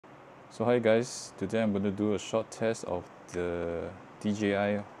So hi guys, today I'm going to do a short test of the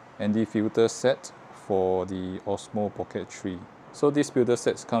DJI ND filter set for the Osmo Pocket 3. So this filter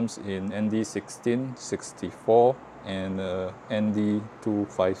set comes in ND16, 64 and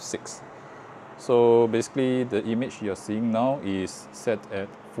ND256. So basically the image you're seeing now is set at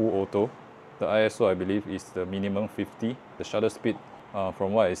full auto. The ISO I believe is the minimum 50. The shutter speed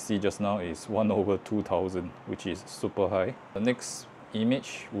from what I see just now is 1/2000, which is super high. The next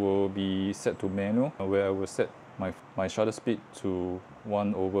image will be set to manual, where I will set my shutter speed to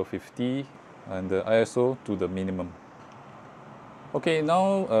 1/50 and the ISO to the minimum. Okay,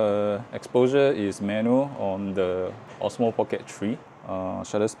 now exposure is manual on the Osmo Pocket 3.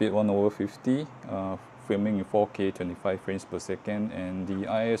 Shutter speed 1/50, filming in 4K 25 frames per second, and the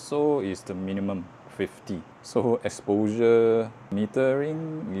ISO is the minimum 50. So exposure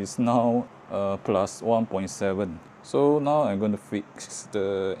metering is now plus 1.7. So now I'm going to fix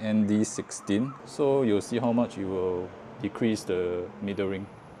the ND16, so you'll see how much it will decrease the metering.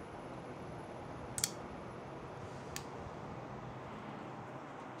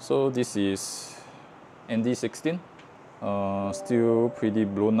 So this is ND16, still pretty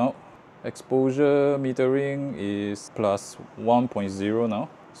blown out. Exposure metering is plus 1.0 now,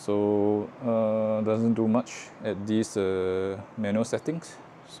 so doesn't do much at these manual settings.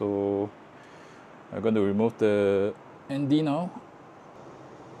 So I'm going to remove the ND now.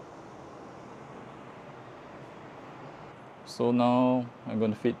 So now I'm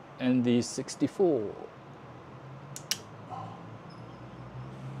going to fit ND64.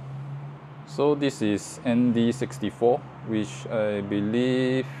 So this is ND64, which I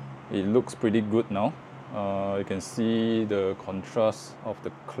believe it looks pretty good now. You can see the contrast of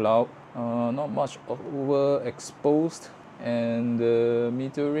the cloud, not much overexposed, and the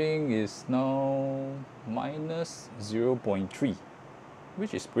metering is now minus 0.3,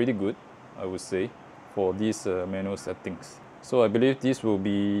 which is pretty good, I would say, for these manual settings. So I believe this will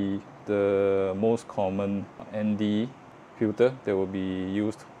be the most common ND filter that will be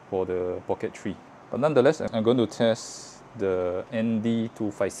used for the Pocket 3. But nonetheless, I'm going to test the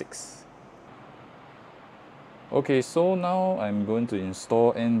ND256. Okay, so now I'm going to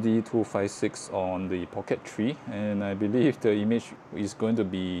install ND256 on the Pocket 3, and I believe the image is going to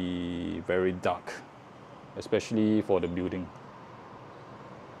be very dark, especially for the building.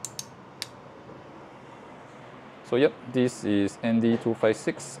 So yep, this is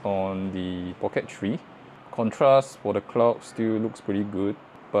ND256 on the Pocket 3. Contrast for the cloud still looks pretty good,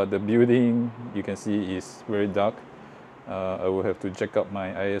 but the building you can see is very dark. I will have to jack up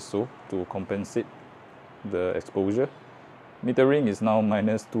my ISO to compensate the exposure. Metering is now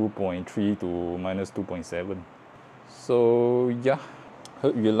minus 2.3 to minus 2.7. So yeah,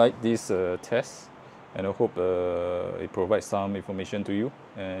 hope you like this test, and I hope it provides some information to you.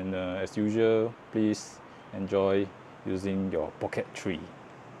 And as usual, please enjoy using your Pocket 3.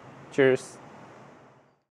 Cheers!